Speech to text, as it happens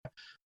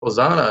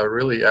Hosanna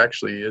really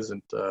actually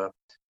isn't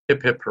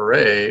hip hip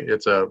hooray.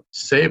 It's a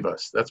save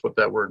us. That's what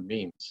that word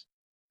means.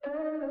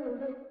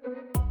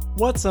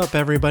 What's up,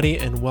 everybody,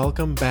 and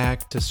welcome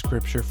back to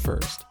Scripture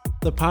First,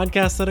 the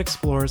podcast that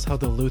explores how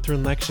the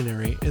Lutheran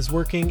lectionary is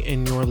working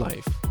in your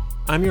life.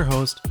 I'm your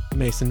host,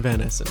 Mason Van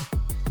Essen.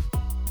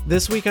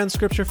 This week on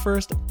Scripture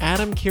First,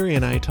 Adam Curie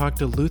and I talked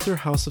to Luther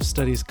House of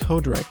Studies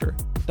co-director,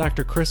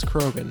 Dr. Chris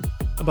Krogan,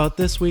 about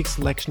this week's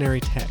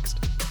lectionary text,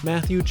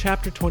 Matthew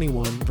chapter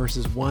 21,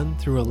 verses 1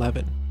 through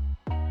 11.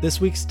 This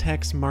week's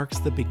text marks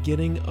the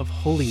beginning of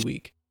Holy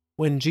Week,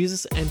 when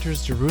Jesus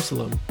enters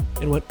Jerusalem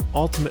in what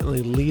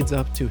ultimately leads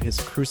up to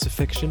his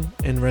crucifixion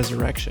and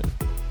resurrection.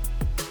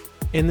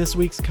 In this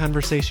week's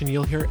conversation,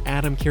 you'll hear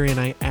Adam Curie and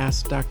I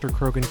ask Dr.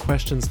 Krogan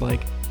questions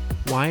like,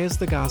 why is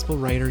the gospel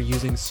writer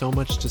using so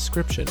much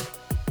description?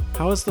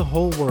 How is the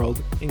whole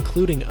world,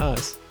 including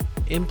us,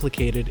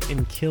 implicated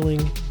in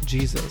killing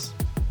Jesus?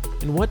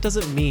 And what does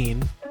it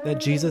mean that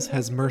Jesus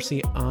has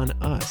mercy on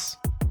us?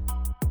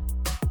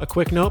 A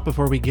quick note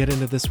before we get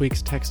into this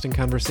week's text and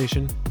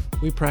conversation.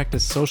 We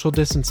practiced social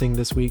distancing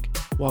this week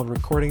while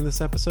recording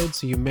this episode,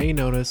 so you may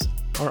notice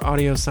our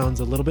audio sounds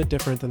a little bit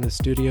different than the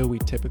studio we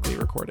typically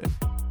record in.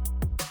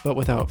 But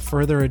without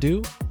further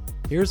ado,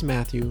 here's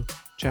Matthew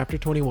chapter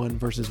 21,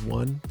 verses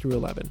 1 through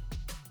 11.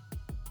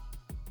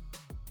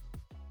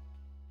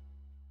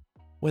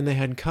 When they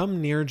had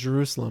come near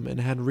Jerusalem and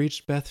had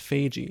reached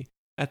Bethphage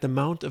at the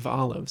Mount of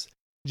Olives,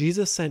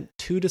 Jesus sent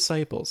 2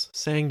 disciples,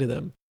 saying to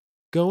them,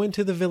 "Go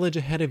into the village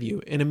ahead of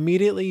you, and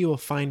immediately you will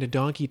find a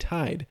donkey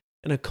tied,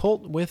 and a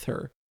colt with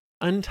her.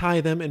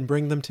 Untie them and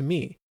bring them to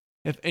me.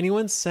 If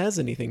anyone says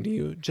anything to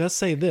you, just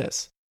say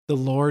this, 'The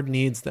Lord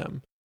needs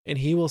them,' and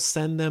he will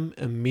send them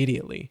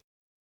immediately."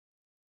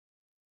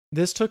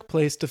 This took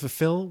place to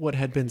fulfill what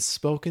had been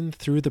spoken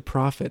through the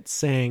prophet,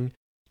 saying,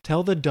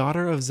 "Tell the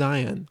daughter of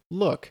Zion,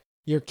 look,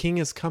 your king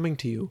is coming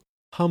to you,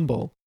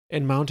 humble,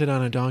 and mounted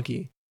on a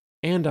donkey,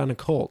 and on a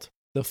colt,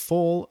 the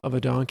foal of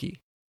a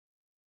donkey."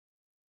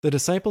 The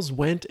disciples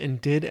went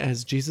and did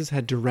as Jesus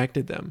had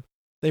directed them.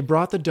 They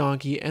brought the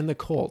donkey and the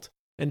colt,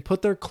 and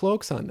put their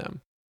cloaks on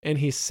them, and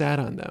he sat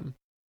on them.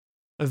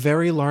 A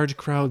very large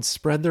crowd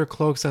spread their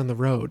cloaks on the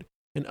road,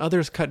 and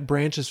others cut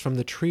branches from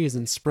the trees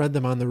and spread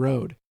them on the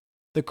road.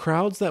 The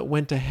crowds that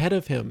went ahead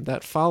of him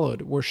that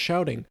followed were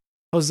shouting,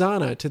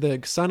 "Hosanna to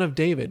the Son of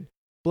David!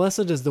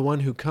 Blessed is the one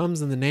who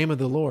comes in the name of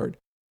the Lord!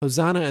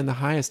 Hosanna in the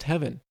highest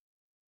heaven!"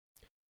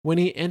 When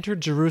he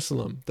entered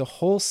Jerusalem, the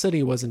whole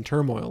city was in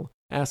turmoil,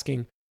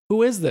 asking,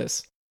 "Who is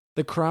this?"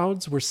 The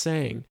crowds were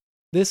saying,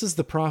 "This is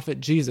the prophet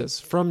Jesus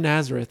from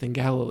Nazareth in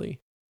Galilee."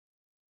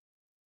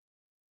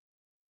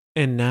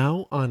 And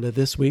now, on to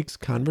this week's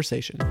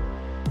conversation.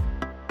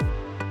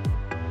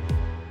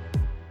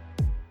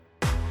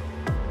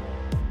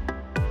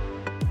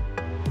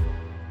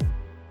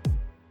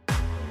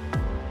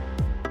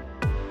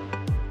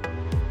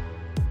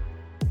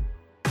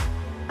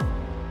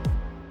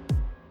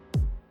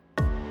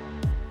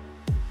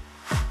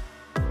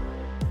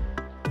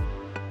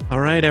 All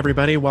right,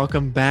 everybody,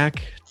 welcome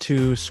back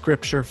to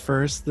Scripture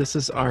First. This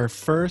is our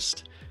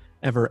first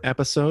ever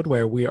episode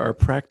where we are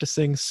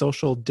practicing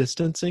social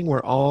distancing.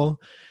 We're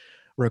all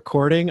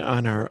recording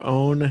on our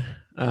own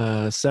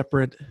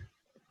separate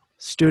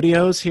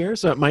studios here,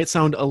 so it might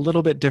sound a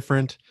little bit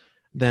different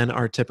than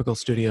our typical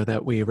studio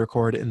that we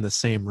record in the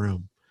same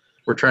room.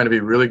 We're trying to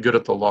be really good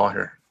at the law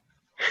here.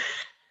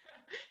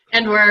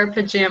 And wear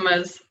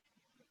pajamas.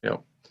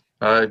 Yep.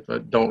 I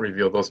don't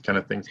reveal those kind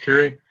of things,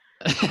 Curie.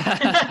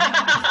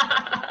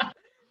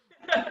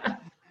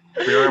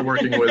 We are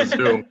working with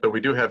Zoom, so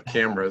we do have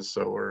cameras,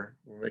 so we're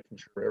making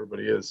sure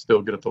everybody is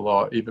still good at the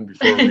law, even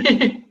before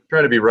we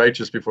try to be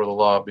righteous before the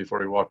law before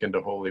we walk into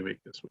Holy Week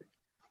this week.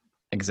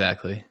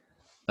 Exactly.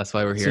 That's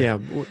why we're here. So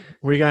yeah,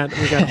 we got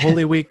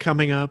Holy Week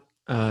coming up.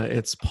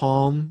 It's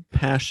Palm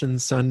Passion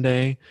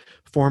Sunday,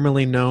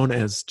 formerly known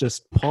as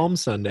just Palm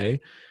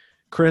Sunday.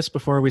 Chris,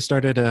 before we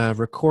started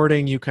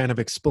recording, you kind of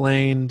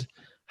explained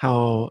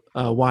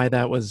why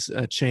that was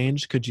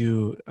changed. Could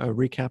you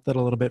recap that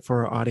a little bit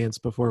for our audience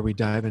before we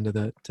dive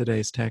into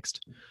today's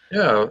text?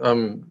 Yeah,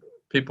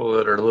 people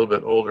that are a little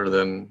bit older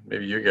than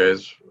maybe you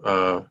guys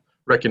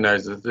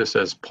recognize that this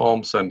as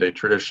Palm Sunday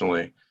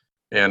traditionally,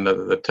 and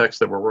the text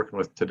that we're working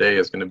with today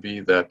is going to be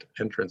that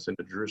entrance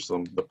into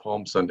Jerusalem, the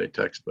Palm Sunday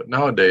text. But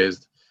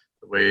nowadays,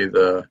 the way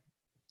the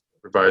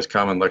Revised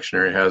Common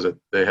Lectionary has it,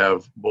 they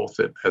have both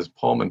it as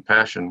Palm and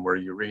Passion, where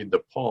you read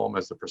the Palm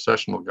as the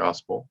processional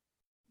gospel,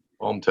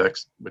 Palm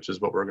text, which is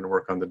what we're going to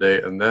work on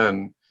today, and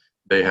then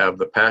they have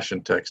the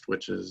Passion text,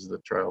 which is the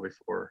trial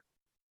before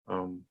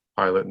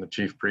Pilate and the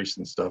chief priests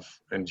and stuff,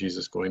 and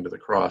Jesus going to the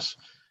cross.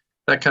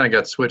 That kind of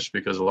got switched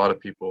because a lot of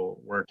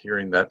people weren't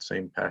hearing that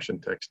same Passion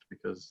text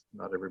because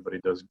not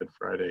everybody does Good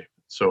Friday.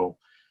 So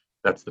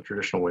that's the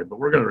traditional way. But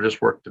we're going to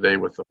just work today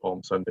with the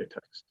Palm Sunday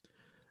text.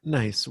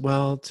 Nice.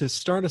 Well, to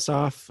start us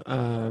off,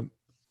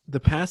 the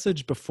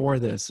passage before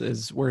this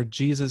is where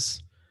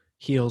Jesus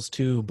heals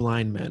 2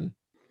 blind men,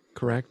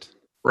 correct?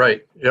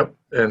 Right. Yep.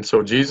 And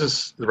so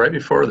Jesus, right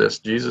before this,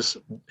 Jesus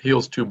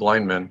heals 2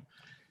 blind men.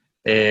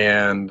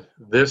 And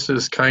this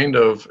is kind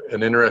of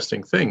an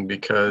interesting thing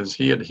because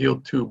he had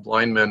healed 2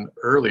 blind men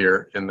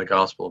earlier in the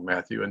Gospel of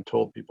Matthew and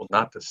told people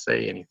not to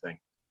say anything.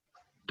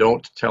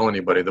 Don't tell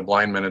anybody, the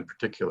blind men in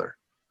particular.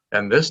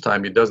 And this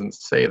time he doesn't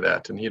say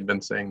that. And he had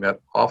been saying that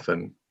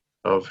often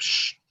of,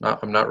 shh,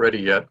 I'm not ready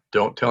yet.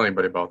 Don't tell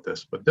anybody about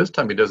this. But this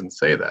time he doesn't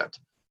say that.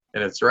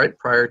 And it's right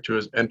prior to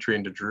his entry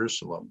into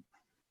Jerusalem.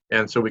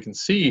 And so we can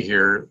see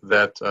here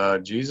that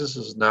Jesus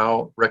is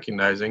now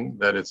recognizing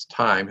that it's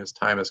time, his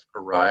time has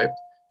arrived,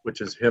 which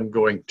is him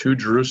going to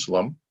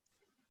Jerusalem.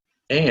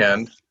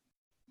 And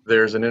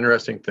there's an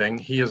interesting thing.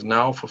 He is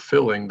now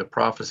fulfilling the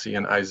prophecy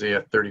in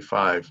Isaiah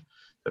 35,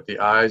 that the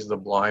eyes of the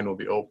blind will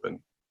be open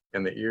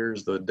and the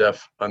ears of the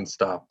deaf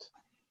unstopped.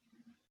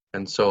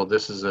 And so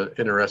this is an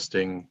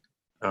interesting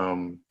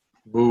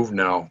move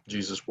now,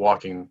 Jesus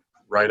walking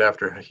right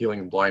after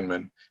healing blind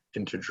men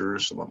into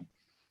Jerusalem.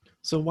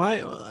 So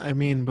why, I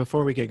mean,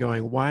 before we get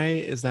going, why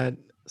is that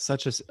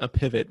such a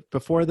pivot?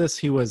 Before this,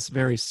 he was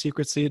very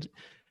secrecy,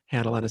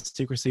 had a lot of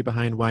secrecy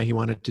behind why he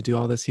wanted to do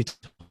all this. He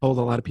told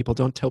a lot of people,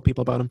 don't tell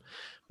people about him.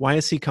 Why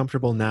is he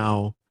comfortable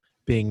now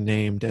being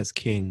named as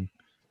king?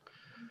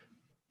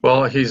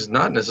 Well, he's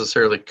not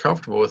necessarily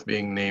comfortable with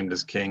being named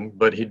as king,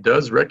 but he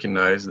does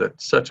recognize that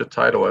such a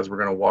title, as we're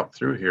going to walk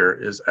through here,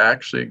 is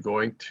actually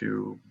going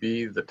to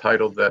be the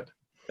title that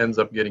ends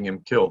up getting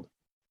him killed.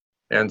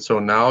 And so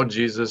now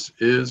Jesus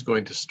is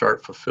going to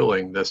start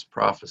fulfilling this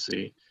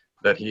prophecy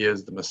that he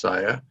is the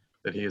Messiah,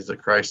 that he is the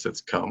Christ that's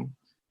come.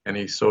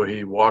 And so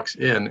he walks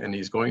in and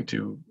he's going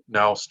to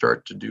now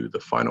start to do the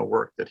final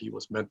work that he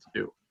was meant to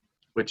do,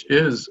 which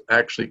is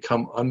actually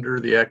come under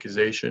the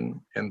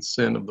accusation and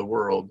sin of the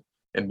world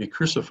and be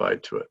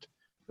crucified to it.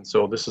 And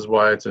so this is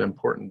why it's an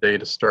important day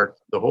to start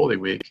the Holy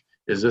Week,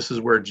 is this is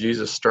where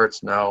Jesus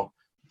starts now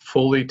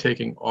fully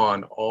taking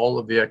on all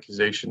of the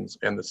accusations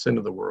and the sin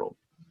of the world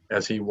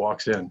as he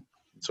walks in.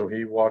 So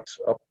he walks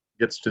up,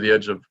 gets to the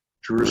edge of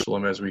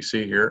Jerusalem, as we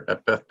see here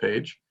at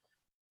Bethpage,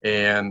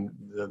 and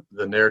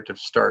the narrative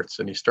starts,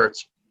 and he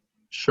starts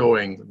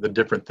showing the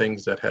different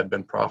things that had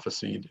been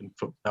prophesied, and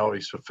now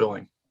he's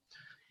fulfilling.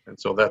 And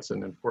so that's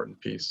an important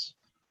piece.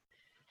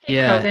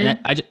 Yeah, Hogan. and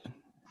I just,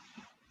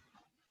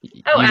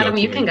 Adam,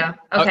 you can go.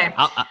 Okay.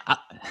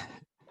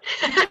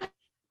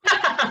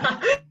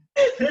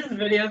 This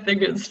video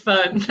thing is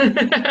fun.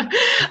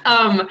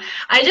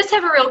 I just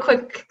have a real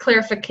quick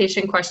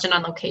clarification question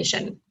on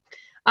location.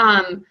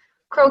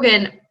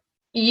 Krogan,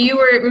 you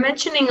were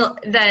mentioning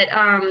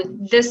that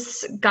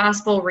this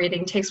gospel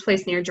reading takes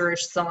place near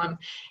Jerusalem.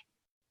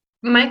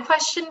 My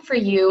question for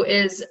you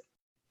is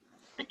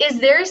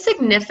there a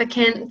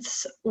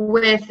significance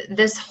with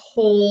this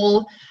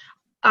whole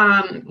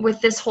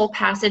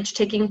passage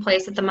taking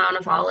place at the Mount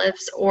of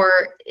Olives, or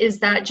is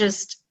that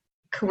just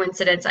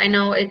coincidence? I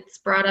know it's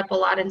brought up a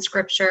lot in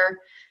scripture.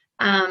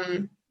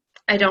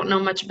 I don't know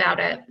much about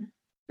it.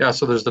 Yeah,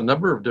 so there's a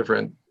number of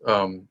different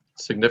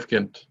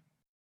significant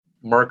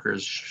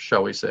markers,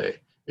 shall we say,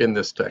 in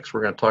this text.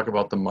 We're going to talk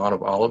about the Mount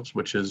of Olives,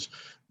 which is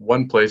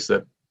one place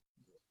that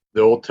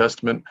the Old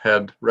Testament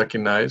had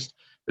recognized.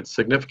 It's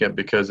significant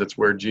because it's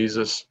where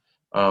Jesus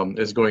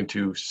is going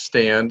to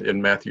stand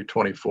in Matthew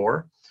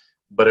 24.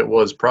 But it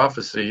was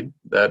prophesied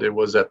that it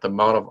was at the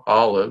Mount of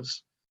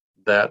Olives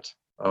that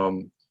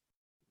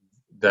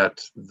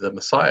that the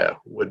Messiah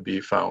would be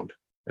found.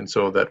 And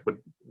so that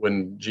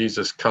when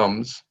Jesus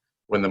comes,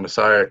 when the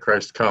Messiah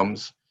Christ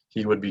comes,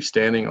 he would be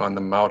standing on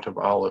the Mount of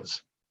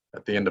Olives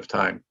at the end of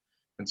time.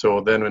 And so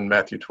then in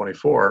Matthew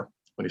 24,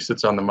 when he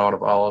sits on the Mount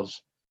of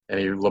Olives and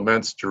he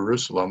laments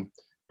Jerusalem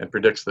and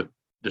predicts the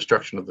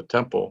destruction of the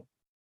temple,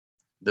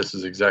 this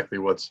is exactly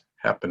what's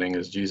happening,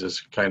 is Jesus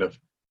kind of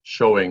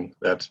showing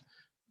that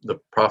the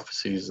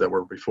prophecies that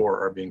were before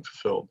are being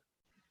fulfilled.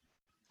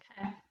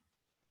 Okay.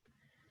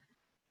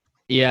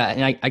 Yeah,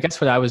 and I guess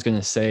what I was going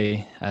to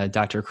say,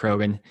 Dr.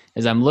 Krogan,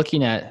 is I'm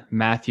looking at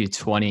Matthew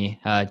 20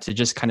 to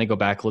just kind of go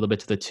back a little bit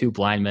to the 2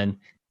 blind men.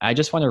 I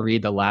just want to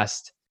read the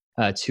last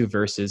 2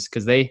 verses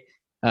because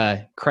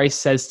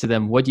Christ says to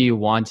them, "What do you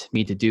want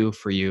me to do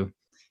for you?"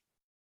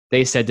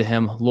 They said to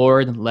him,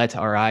 "Lord, let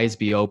our eyes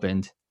be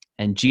opened."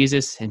 And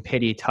Jesus, in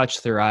pity,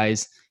 touched their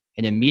eyes,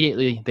 and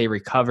immediately they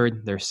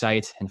recovered their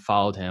sight and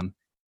followed him.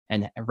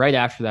 And right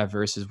after that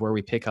verse is where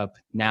we pick up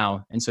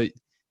now. And so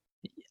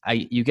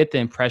you get the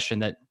impression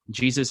that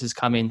Jesus is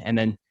coming, and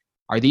then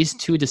are these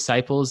 2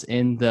 disciples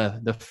in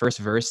the first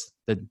verse,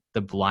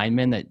 the blind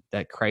men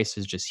that Christ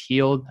has just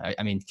healed?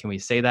 I mean, can we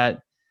say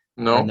that?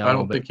 No, I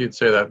don't think you'd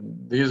say that.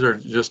 These are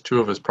just 2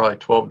 of his probably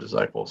 12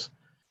 disciples.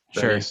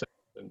 Sure. So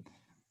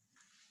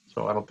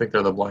I don't think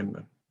they're the blind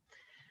men.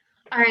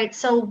 All right,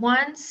 so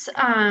once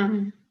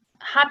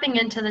hopping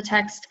into the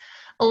text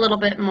a little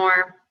bit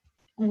more,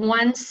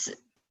 once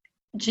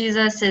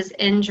Jesus is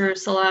in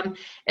Jerusalem,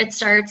 it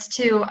starts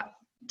to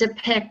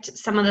depict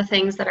some of the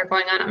things that are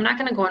going on. I'm not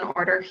going to go in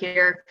order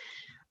here,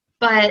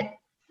 but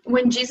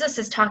when Jesus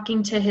is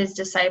talking to his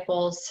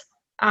disciples,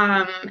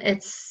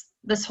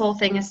 this whole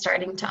thing is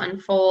starting to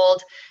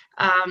unfold.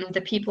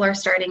 The people are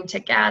starting to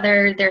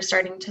gather. They're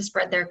starting to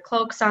spread their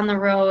cloaks on the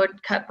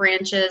road, cut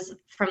branches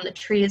from the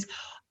trees.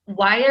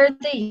 Why are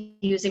they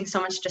using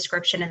so much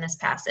description in this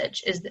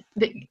passage?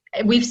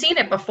 We've seen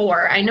it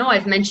before. I know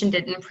I've mentioned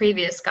it in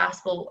previous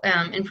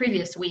in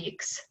previous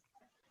weeks.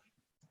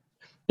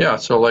 Yeah,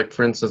 so like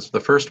for instance, the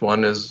first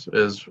one is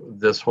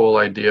this whole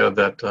idea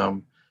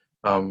that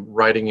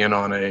riding in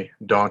on a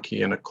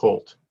donkey and a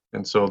colt,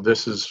 and so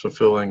this is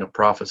fulfilling a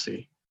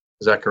prophecy,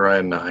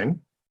 Zechariah 9,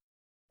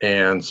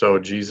 and so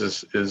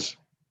Jesus is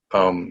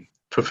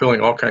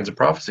fulfilling all kinds of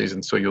prophecies,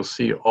 and so you'll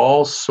see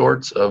all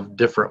sorts of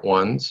different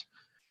ones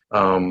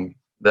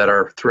that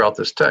are throughout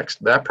this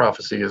text. That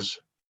prophecy is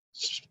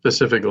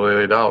specifically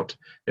laid out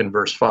in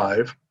verse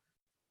 5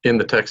 in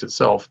the text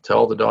itself.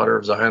 Tell the daughter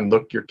of Zion,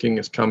 look, your king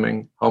is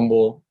coming,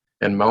 humble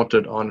and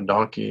mounted on a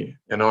donkey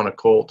and on a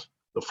colt,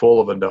 the foal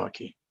of a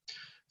donkey.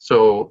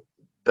 So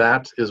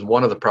that is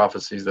one of the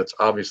prophecies that's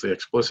obviously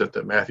explicit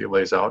that Matthew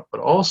lays out,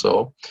 but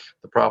also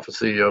the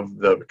prophecy of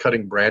the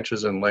cutting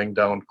branches and laying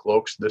down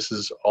cloaks. This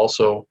is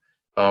also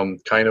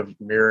kind of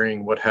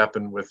mirroring what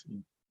happened with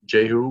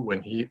Jehu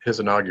when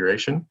his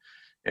inauguration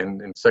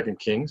and in 2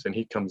 Kings, and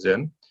he comes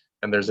in.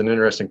 And there's an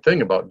interesting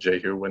thing about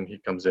Jehu when he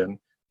comes in.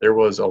 There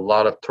was a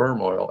lot of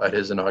turmoil at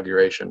his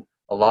inauguration.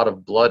 A lot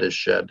of blood is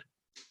shed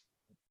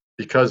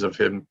because of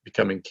him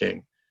becoming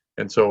king.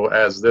 And so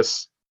as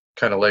this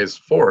kind of lays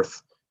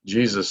forth,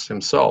 Jesus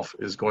himself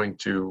is going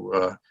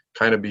to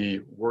kind of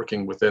be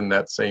working within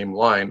that same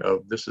line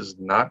of this is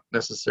not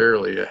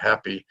necessarily a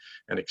happy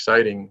and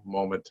exciting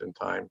moment in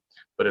time,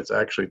 but it's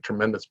actually a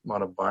tremendous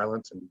amount of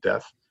violence and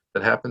death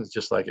that happens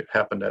just like it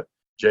happened at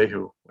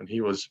Jehu when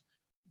he was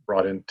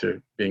brought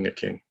into being a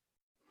king.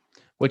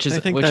 Which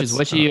is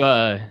what you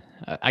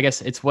I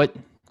guess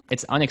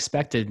it's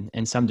unexpected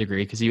in some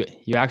degree, because you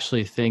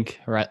actually think,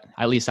 or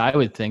at least I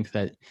would think,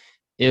 that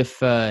if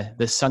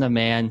the Son of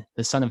Man,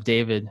 the Son of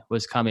David,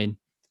 was coming,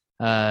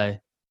 A,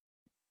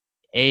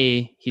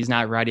 he's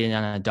not riding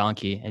on a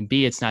donkey, and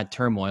B, it's not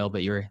turmoil,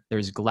 but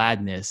there's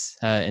gladness,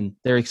 and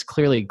there's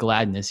clearly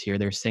gladness here.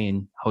 They're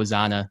saying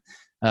Hosanna,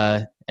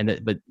 but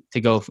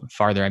to go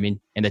farther, I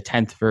mean, in the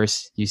 10th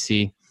verse, you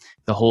see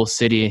the whole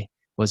city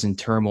was in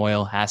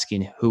turmoil,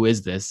 asking, "Who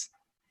is this?"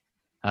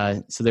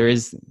 So there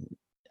is,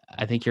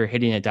 I think you're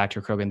hitting it,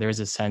 Dr. Croghan. There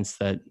is a sense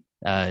that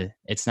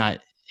it's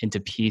not into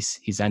peace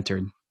he's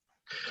entered.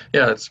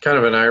 Yeah, it's kind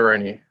of an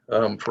irony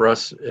for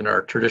us in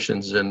our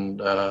traditions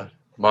in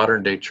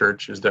modern day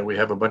church is that we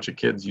have a bunch of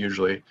kids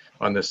usually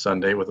on this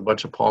Sunday with a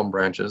bunch of palm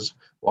branches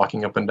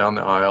walking up and down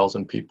the aisles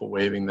and people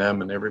waving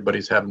them, and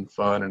everybody's having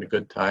fun and a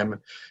good time.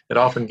 And it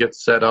often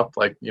gets set up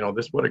like,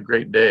 what a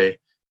great day.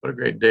 What a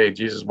great day,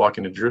 Jesus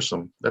walking to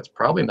Jerusalem. That's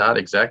probably not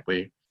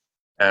exactly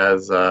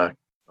as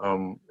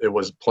it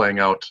was playing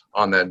out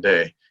on that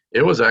day.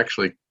 It was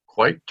actually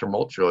quite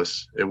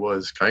tumultuous. It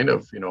was kind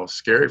of,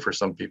 scary for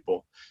some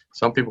people.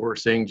 Some people were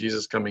seeing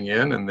Jesus coming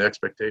in and the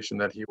expectation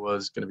that he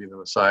was going to be the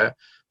Messiah.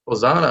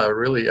 Hosanna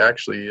really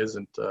actually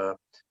isn't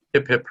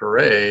hip, hip,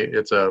 hooray.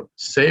 It's a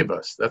save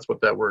us. That's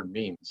what that word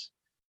means.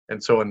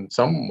 And so in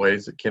some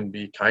ways it can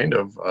be kind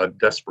of a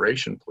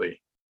desperation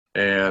plea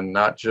and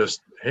not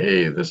just,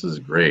 hey, this is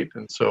great.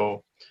 And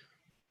so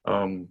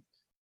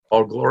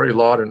all glory,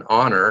 laud, and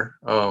honor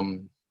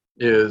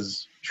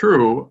is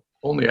true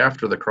only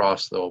after the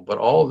cross, though. But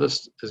all of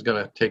this is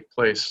going to take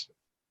place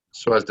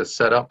so as to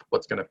set up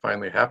what's going to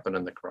finally happen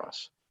in the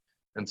cross.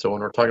 And so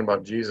when we're talking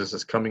about Jesus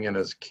as coming in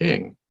as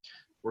king,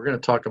 we're going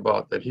to talk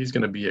about that he's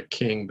going to be a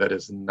king that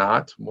is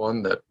not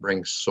one that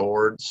brings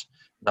swords,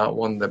 not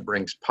one that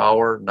brings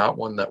power, not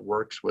one that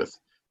works with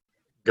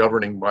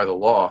governing by the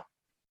law.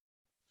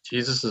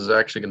 Jesus is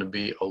actually going to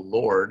be a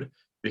Lord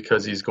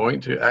because he's going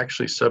to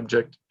actually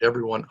subject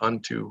everyone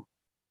unto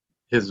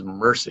his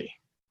mercy.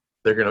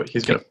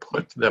 He's going to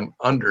put them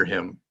under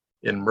him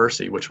in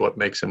mercy, which what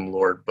makes him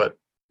Lord. But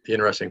the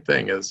interesting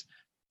thing is,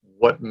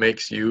 what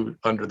makes you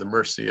under the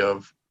mercy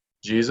of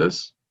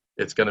Jesus?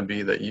 It's going to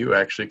be that you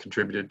actually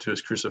contributed to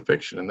his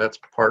crucifixion, and that's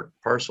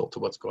parcel to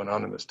what's going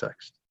on in this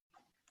text.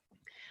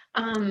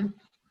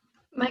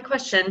 My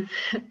question,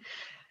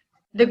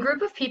 the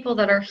group of people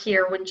that are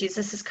here when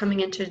Jesus is coming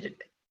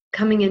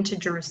into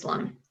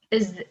Jerusalem,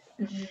 is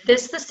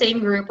this the same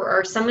group, or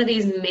are some of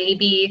these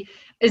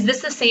is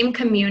this the same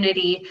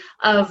community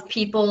of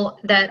people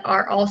that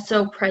are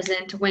also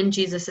present when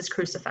Jesus is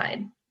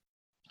crucified?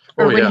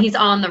 Or when he's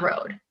on the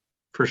road?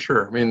 For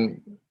sure. I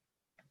mean,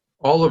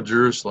 all of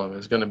Jerusalem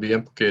is going to be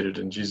implicated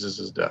in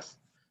Jesus' death.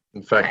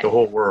 In fact, the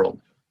whole world.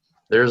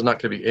 There's not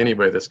going to be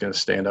anybody that's going to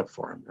stand up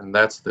for him. And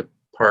that's the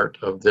part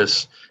of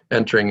this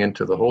entering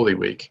into the Holy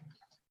Week,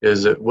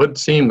 is it would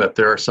seem that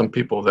there are some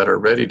people that are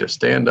ready to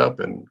stand up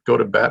and go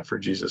to bat for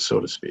Jesus,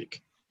 so to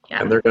speak.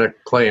 Yeah. And they're going to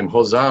claim,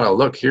 Hosanna,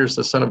 look, here's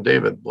the Son of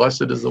David.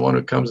 Blessed is the one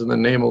who comes in the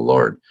name of the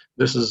Lord.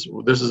 This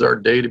is our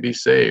day to be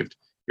saved.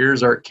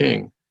 Here's our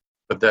king.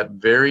 But that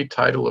very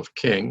title of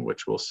king,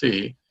 which we'll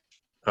see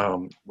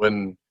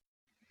when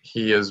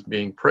he is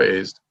being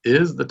praised,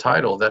 is the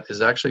title that is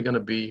actually going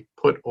to be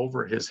put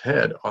over his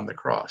head on the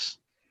cross.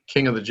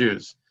 King of the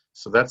Jews.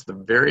 So that's the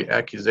very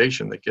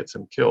accusation that gets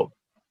him killed.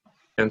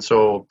 And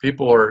so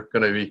people are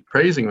going to be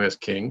praising this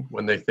king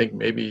when they think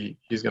maybe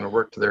he's going to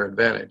work to their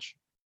advantage.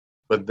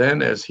 But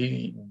then as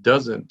he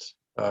doesn't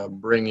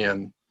bring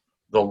in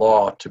the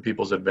law to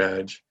people's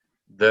advantage,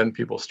 then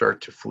people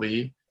start to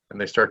flee and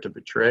they start to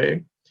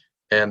betray,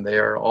 and they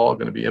are all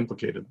going to be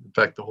implicated. In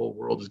fact, the whole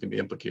world is going to be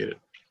implicated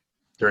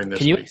during this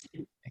week.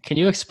 Can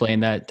you explain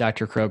that,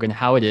 Dr. Krogan,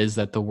 how it is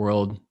that the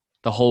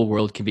whole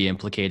world can be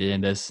implicated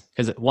in this?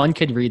 Because one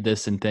could read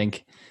this and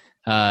think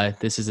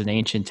this is an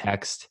ancient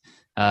text.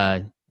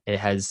 It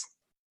has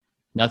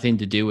nothing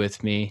to do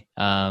with me.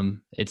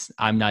 I'm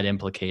not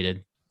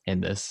implicated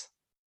in this.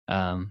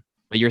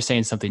 But you're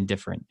saying something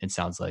different, it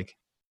sounds like.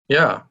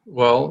 Yeah,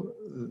 well,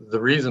 the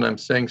reason I'm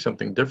saying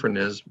something different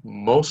is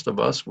most of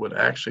us would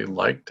actually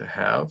like to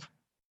have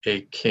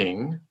a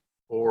king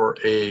or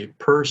a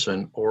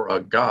person or a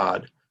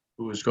God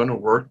who is going to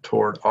work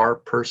toward our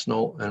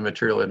personal and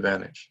material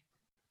advantage.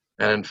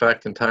 And in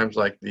fact, in times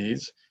like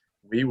these,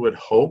 we would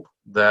hope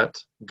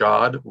that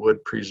God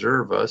would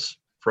preserve us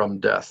from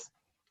death.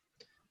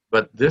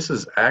 But this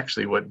is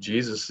actually what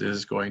Jesus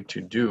is going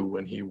to do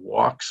when he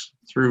walks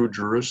through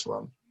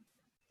Jerusalem.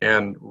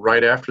 And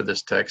right after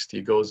this text, he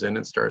goes in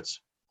and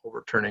starts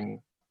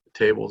overturning the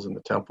tables in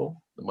the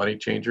temple, the money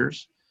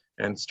changers,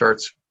 and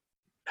starts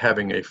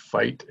having a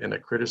fight and a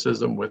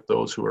criticism with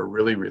those who are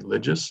really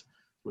religious,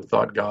 who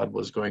thought God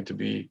was going to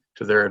be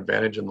to their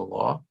advantage in the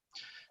law.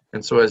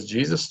 And so as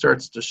Jesus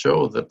starts to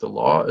show that the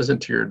law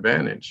isn't to your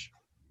advantage,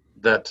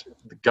 that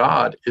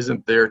God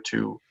isn't there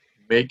to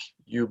make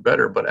you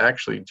better, but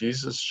actually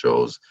Jesus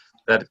shows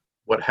that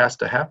what has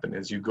to happen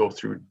is you go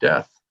through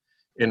death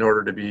in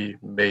order to be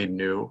made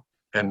new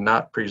and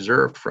not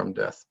preserved from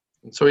death.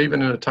 And so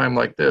even in a time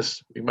like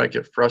this, we might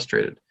get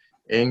frustrated,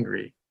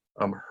 angry,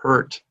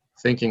 hurt,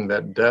 thinking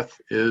that death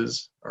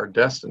is our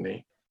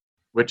destiny,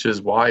 which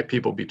is why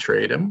people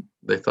betrayed him.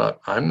 They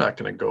thought, I'm not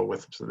going to go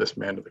with this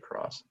man to the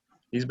cross.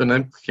 He's been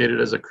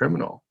implicated as a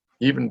criminal,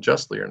 even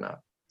justly or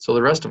not. So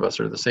the rest of us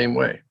are the same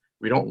way.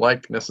 We don't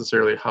like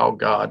necessarily how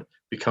God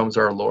becomes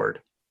our Lord,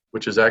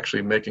 which is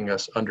actually making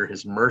us under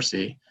his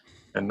mercy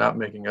and not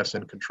making us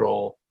in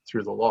control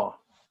through the law.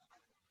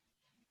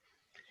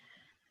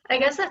 I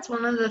guess that's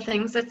one of the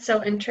things that's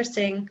so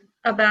interesting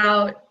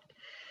about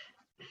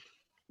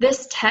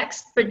this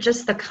text, but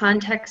just the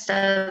context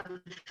of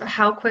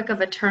how quick of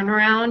a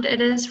turnaround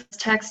it is from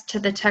this text to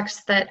the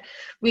text that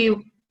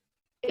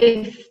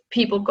if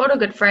people go to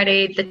Good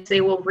Friday, that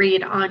they will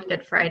read on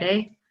Good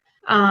Friday,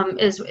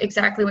 is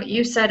exactly what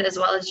you said, as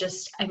well as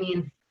just,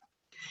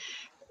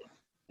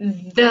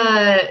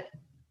 the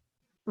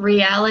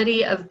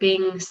reality of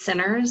being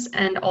sinners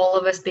and all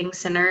of us being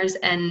sinners,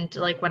 and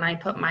like when I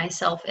put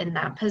myself in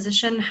that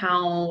position,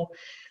 how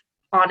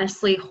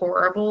honestly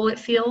horrible it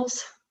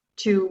feels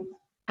to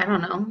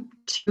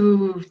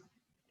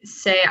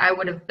say I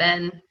would have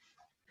been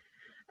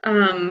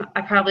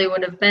I probably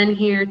would have been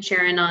here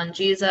cheering on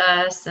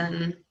Jesus,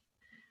 and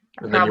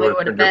I probably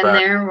would have been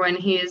there when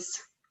he's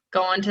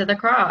going to the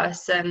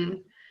cross.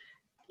 And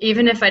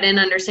even if I didn't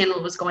understand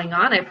what was going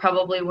on, I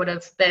probably would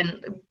have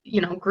been,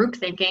 group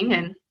thinking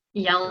and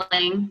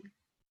yelling.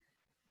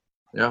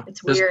 Yeah,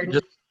 it's weird.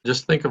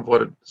 Just think of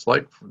what it's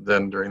like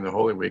then during the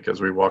Holy Week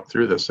as we walk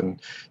through this,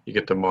 and you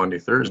get to Maundy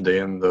Thursday,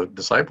 and the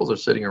disciples are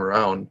sitting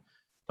around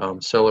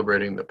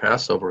celebrating the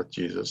Passover with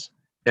Jesus,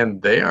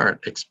 and they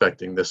aren't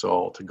expecting this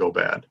all to go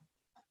bad.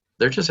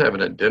 They're just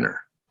having a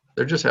dinner.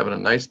 They're just having a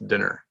nice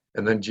dinner,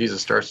 and then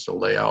Jesus starts to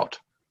lay out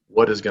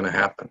what is going to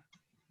happen.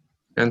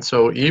 And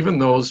so even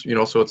those,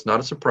 so it's not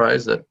a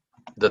surprise that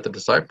the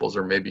disciples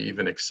are maybe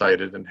even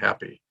excited and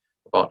happy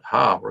about,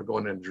 we're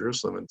going into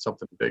Jerusalem and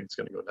something big is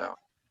going to go down.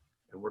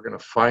 And we're going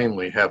to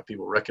finally have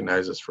people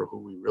recognize us for who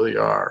we really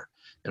are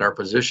and our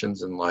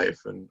positions in life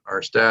and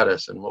our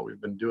status and what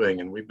we've been doing.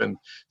 And we've been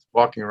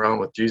walking around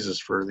with Jesus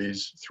for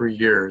these 3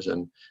 years,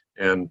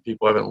 and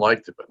people haven't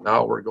liked it, but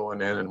now we're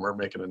going in and we're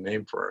making a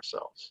name for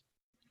ourselves.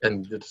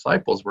 And the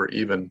disciples were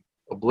even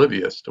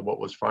oblivious to what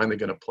was finally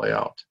going to play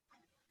out.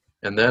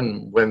 And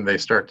then when they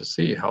start to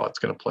see how it's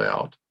going to play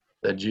out,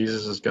 that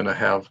Jesus is going to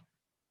have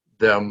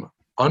them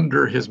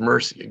under his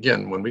mercy.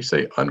 Again, when we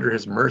say under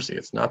his mercy,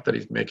 it's not that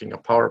he's making a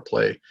power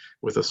play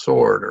with a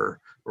sword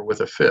or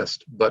with a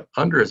fist, but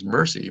under his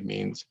mercy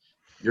means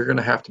you're going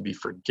to have to be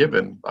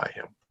forgiven by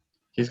him.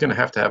 He's going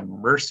to have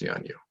mercy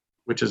on you,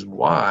 which is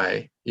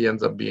why he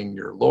ends up being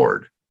your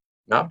Lord,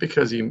 not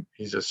because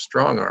he's a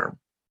strong arm,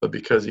 but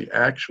because he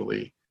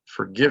actually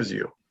forgives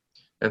you.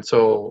 And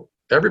so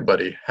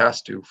everybody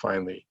has to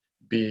finally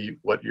be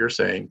what you're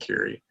saying,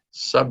 Kiri,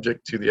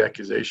 subject to the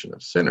accusation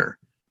of sinner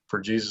for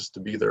Jesus to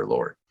be their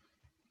Lord.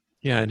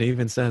 Yeah, it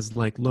even says,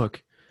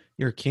 look,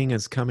 your king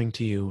is coming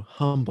to you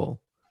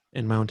humble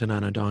and mounted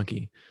on a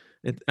donkey.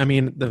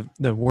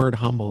 The word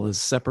humble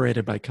is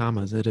separated by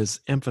commas. It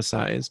is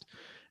emphasized.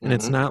 And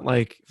It's not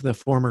like the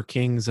former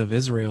kings of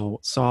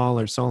Israel, Saul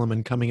or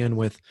Solomon, coming in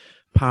with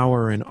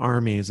power and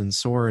armies and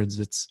swords.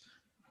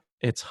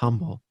 It's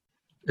humble.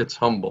 It's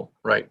humble,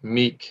 right?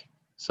 Meek,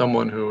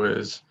 someone who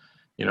is,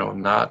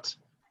 not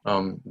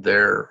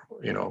they're,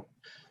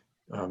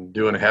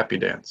 doing a happy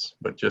dance,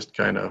 but just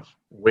kind of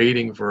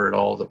waiting for it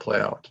all to play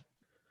out.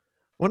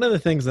 One of the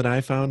things that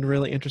I found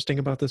really interesting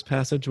about this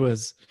passage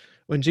was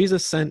when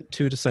Jesus sent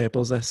two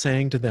disciples,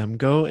 saying to them,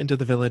 "Go into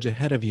the village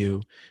ahead of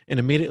you, and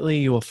immediately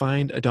you will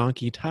find a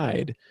donkey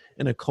tied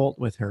and a colt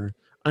with her.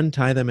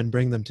 Untie them and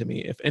bring them to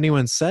me. If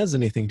anyone says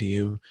anything to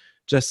you,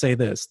 just say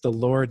this: the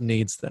Lord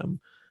needs them."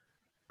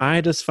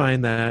 I just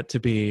find that to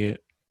be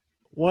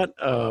what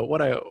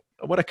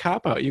a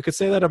cop out. You could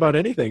say that about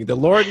anything. The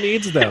Lord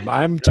needs them.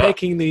 I'm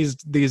taking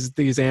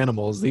these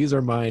animals. These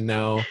are mine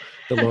now.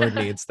 The Lord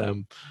needs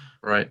them.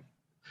 Right.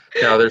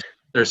 Yeah,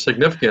 there's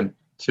significant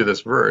to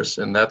this verse,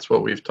 and that's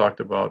what we've talked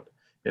about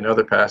in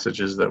other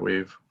passages that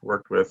we've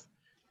worked with,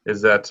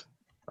 is that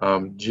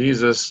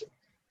Jesus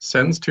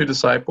sends two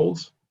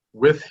disciples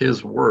with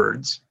his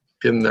words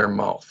in their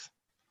mouth.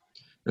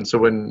 And so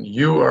when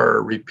you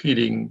are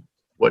repeating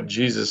what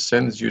Jesus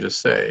sends you to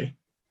say,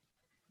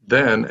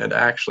 then it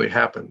actually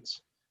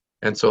happens.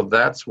 And so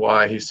that's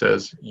why he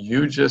says,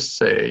 you just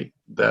say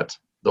that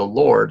the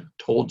Lord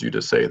told you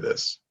to say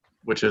this,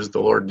 which is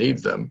the Lord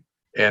needs them,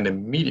 and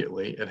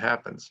immediately it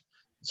happens.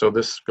 So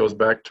this goes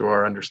back to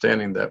our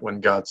understanding that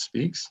when God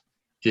speaks,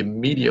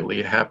 immediately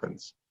it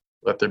happens.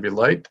 Let there be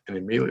light, and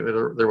immediately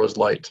there was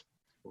light.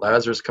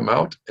 Lazarus come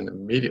out, and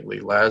immediately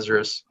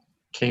Lazarus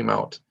came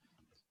out.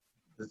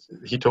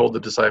 He told the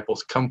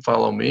disciples, "Come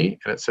follow me,"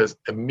 and it says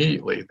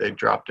immediately they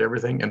dropped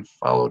everything and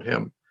followed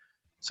him.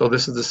 So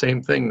this is the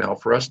same thing now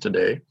for us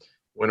today.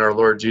 When our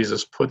Lord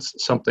Jesus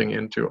puts something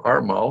into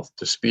our mouth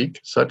to speak,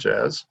 such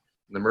as,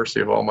 "In the mercy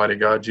of Almighty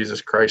God,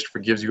 Jesus Christ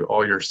forgives you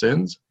all your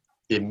sins,"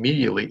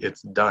 immediately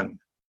it's done.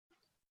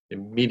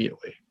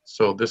 Immediately.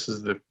 So this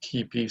is the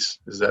key piece,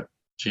 is that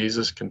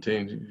Jesus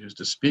continues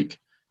to speak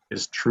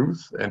his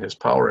truth and his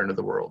power into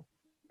the world.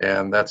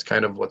 And that's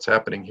kind of what's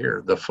happening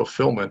here. The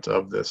fulfillment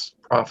of this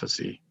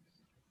prophecy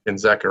in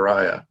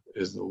Zechariah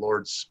is the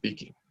Lord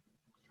speaking.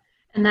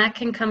 And that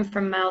can come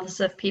from mouths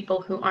of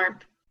people who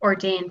aren't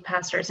ordained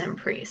pastors and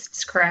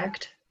priests,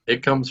 correct?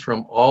 It comes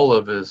from all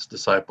of his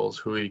disciples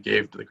who he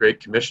gave the Great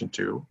Commission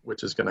to,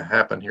 which is going to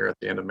happen here at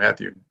the end of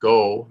Matthew.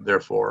 Go,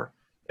 therefore,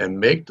 and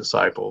make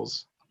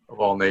disciples of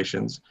all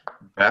nations,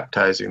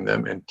 baptizing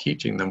them and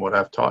teaching them what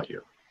I've taught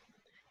you.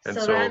 And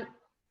so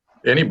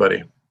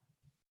anybody.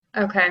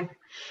 Okay.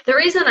 The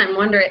reason I'm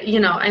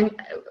wondering, I'm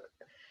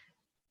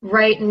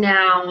right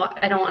now,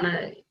 I don't want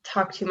to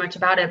talk too much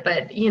about it,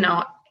 but,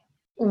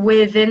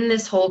 within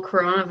this whole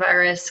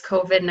coronavirus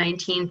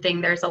COVID-19 thing,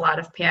 there's a lot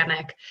of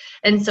panic.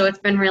 And so it's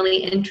been really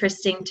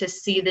interesting to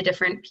see the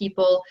different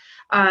people.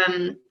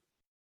 One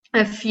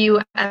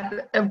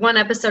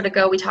episode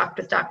ago, we talked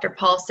with Dr.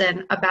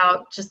 Paulson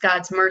about just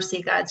God's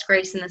mercy, God's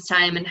grace in this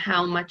time, and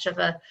how much of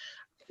a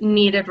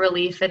needed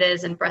relief it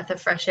is and breath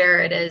of fresh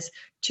air it is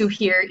to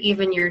hear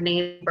even your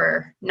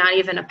neighbor, not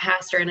even a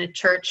pastor in a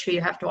church who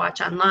you have to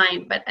watch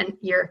online, but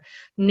your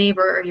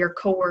neighbor or your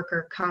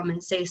coworker come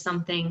and say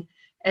something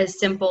as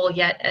simple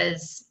yet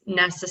as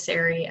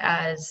necessary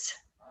as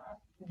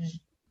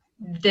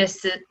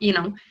this.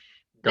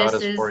 God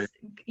is for you.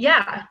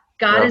 Yeah,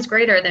 God is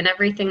greater than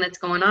everything that's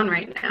going on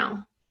right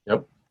now.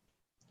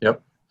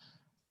 Yep.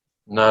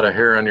 Not a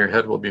hair on your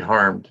head will be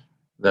harmed.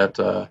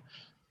 That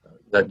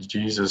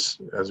Jesus,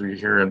 as we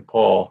hear in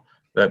Paul,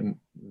 that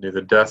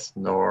neither death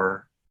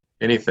nor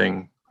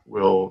anything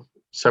will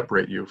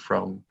separate you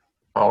from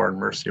the power and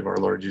mercy of our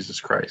Lord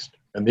Jesus Christ.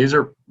 And these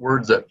are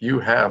words that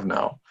you have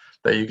now,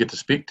 that you get to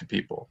speak to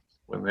people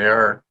when they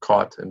are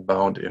caught and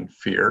bound in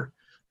fear,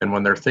 and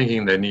when they're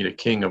thinking they need a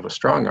king of a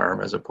strong arm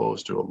as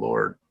opposed to a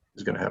Lord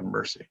who's going to have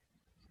mercy.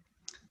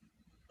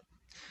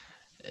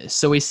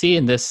 So we see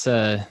in this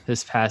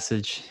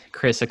passage,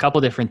 Chris, a couple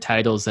different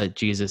titles that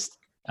Jesus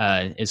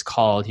is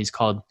called. He's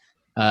called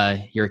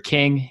your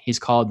King. He's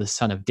called the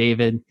Son of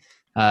David.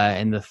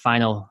 And the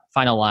final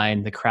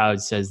line, the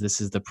crowd says,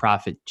 "This is the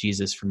prophet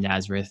Jesus from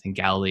Nazareth in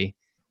Galilee."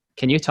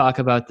 Can you talk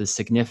about the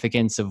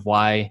significance of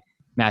why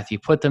Matthew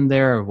put them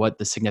there, or what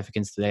the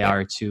significance they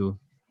are to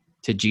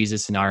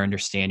Jesus in our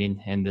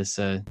understanding in this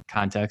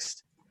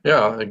context?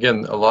 Yeah,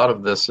 again, a lot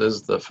of this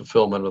is the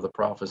fulfillment of the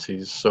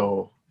prophecies.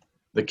 So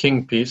the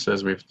king piece,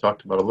 as we've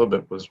talked about a little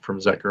bit, was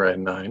from Zechariah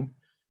 9.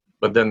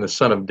 But then the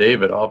Son of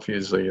David,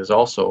 obviously, is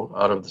also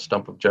out of the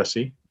stump of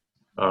Jesse.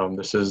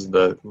 This is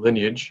the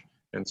lineage.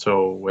 And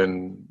so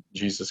when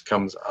Jesus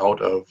comes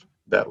out of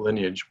that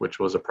lineage, which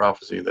was a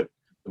prophecy that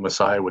the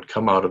Messiah would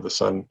come out of the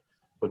son,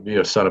 would be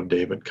a son of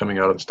David coming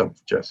out of the stump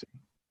of Jesse.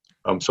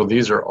 So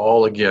these are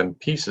all, again,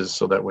 pieces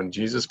so that when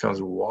Jesus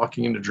comes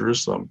walking into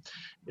Jerusalem,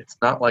 it's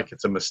not like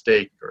it's a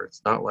mistake, or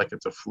it's not like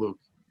it's a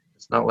fluke.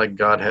 It's not like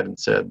God hadn't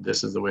said,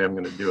 "This is the way I'm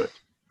going to do it."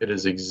 It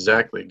is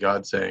exactly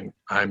God saying,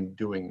 "I'm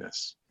doing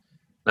this."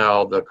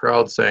 Now, the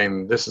crowd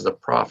saying, "This is a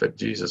prophet,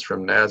 Jesus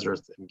from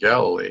Nazareth in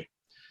Galilee."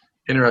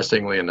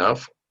 Interestingly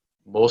enough,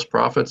 most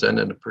prophets end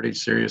in a pretty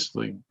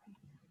seriously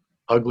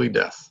ugly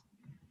death.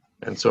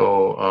 And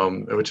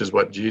so, which is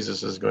what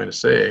Jesus is going to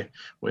say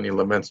when he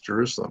laments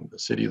Jerusalem, the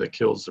city that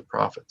kills the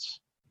prophets.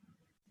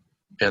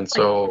 And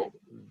so,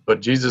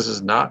 but Jesus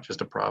is not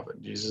just a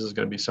prophet. Jesus is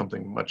going to be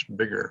something much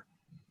bigger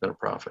than a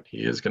prophet. He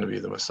is going to be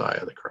the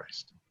Messiah, the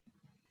Christ.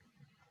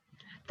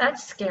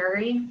 That's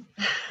scary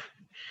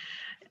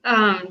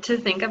to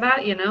think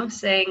about,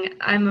 saying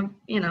I'm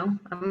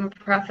a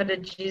prophet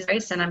of Jesus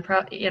Christ, and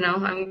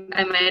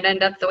I might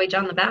end up the way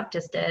John the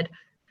Baptist did.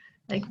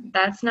 Like,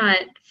 that's not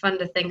fun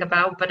to think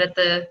about, but at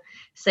the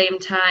same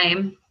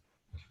time,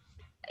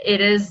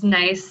 it is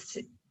nice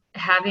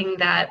having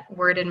that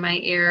word in my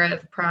ear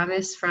of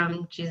promise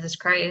from Jesus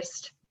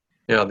Christ.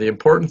 Yeah, the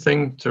important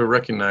thing to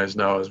recognize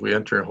now as we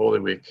enter Holy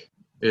Week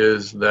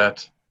is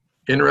that,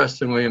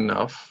 interestingly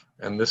enough,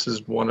 and this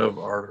is one of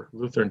our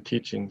Lutheran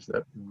teachings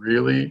that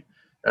really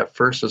at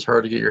first is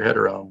hard to get your head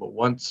around, but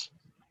once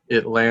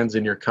it lands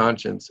in your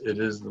conscience, it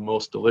is the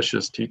most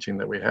delicious teaching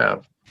that we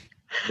have.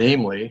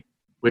 Namely,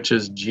 which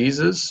is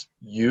Jesus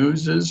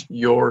uses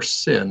your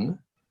sin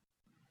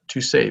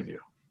to save you.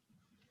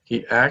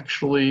 He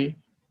actually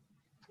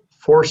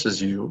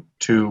forces you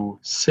to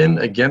sin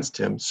against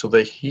him so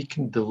that he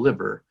can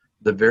deliver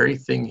the very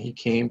thing he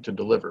came to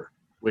deliver,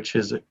 which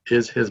is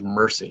his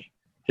mercy,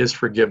 his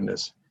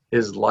forgiveness,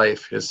 his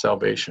life, his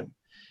salvation.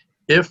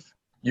 If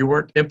you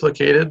weren't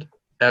implicated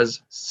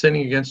as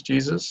sinning against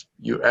Jesus,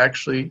 you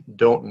actually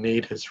don't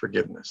need his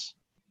forgiveness.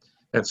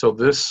 And so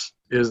this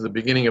is the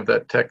beginning of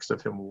that text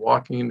of him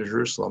walking into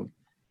Jerusalem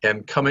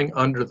and coming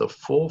under the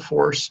full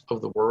force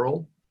of the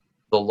world,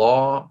 the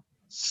law,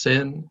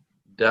 sin,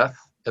 death,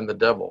 and the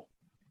devil.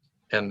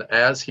 And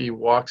as he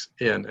walks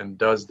in and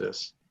does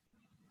this,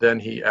 then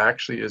he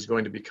actually is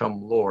going to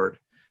become Lord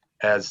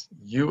as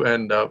you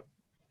end up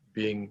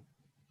being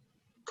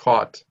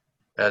caught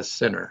as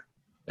sinner.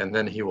 And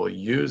then he will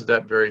use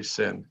that very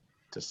sin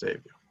to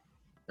save you.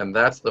 And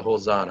that's the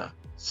Hosanna.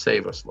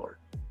 Save us, Lord.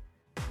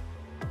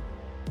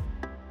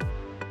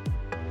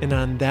 And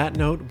on that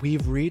note,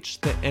 we've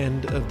reached the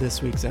end of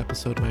this week's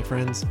episode, my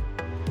friends.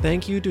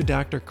 Thank you to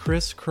Dr.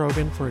 Chris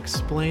Croghan for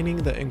explaining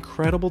the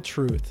incredible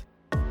truth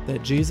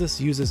that Jesus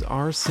uses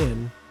our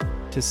sin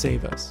to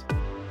save us.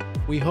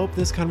 We hope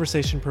this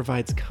conversation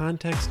provides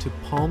context to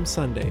Palm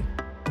Sunday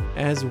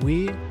as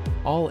we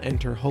all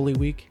enter Holy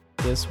Week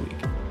this week.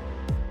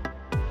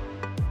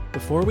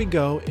 Before we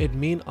go, it'd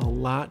mean a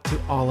lot to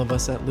all of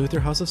us at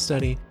Luther House of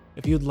Study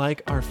if you'd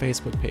like our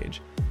Facebook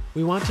page.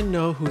 We want to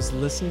know who's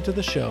listening to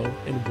the show,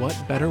 and what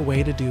better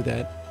way to do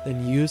that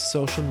than use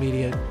social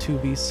media to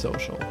be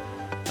social.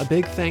 A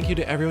big thank you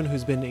to everyone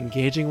who's been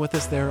engaging with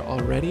us there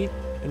already,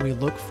 and we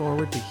look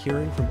forward to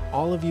hearing from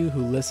all of you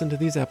who listen to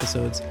these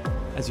episodes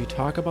as you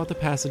talk about the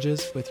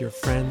passages with your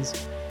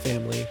friends,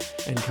 family,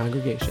 and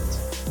congregations.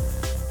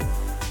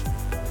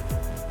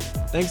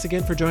 Thanks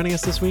again for joining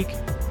us this week,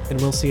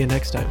 and we'll see you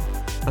next time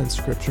on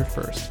Scripture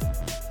First.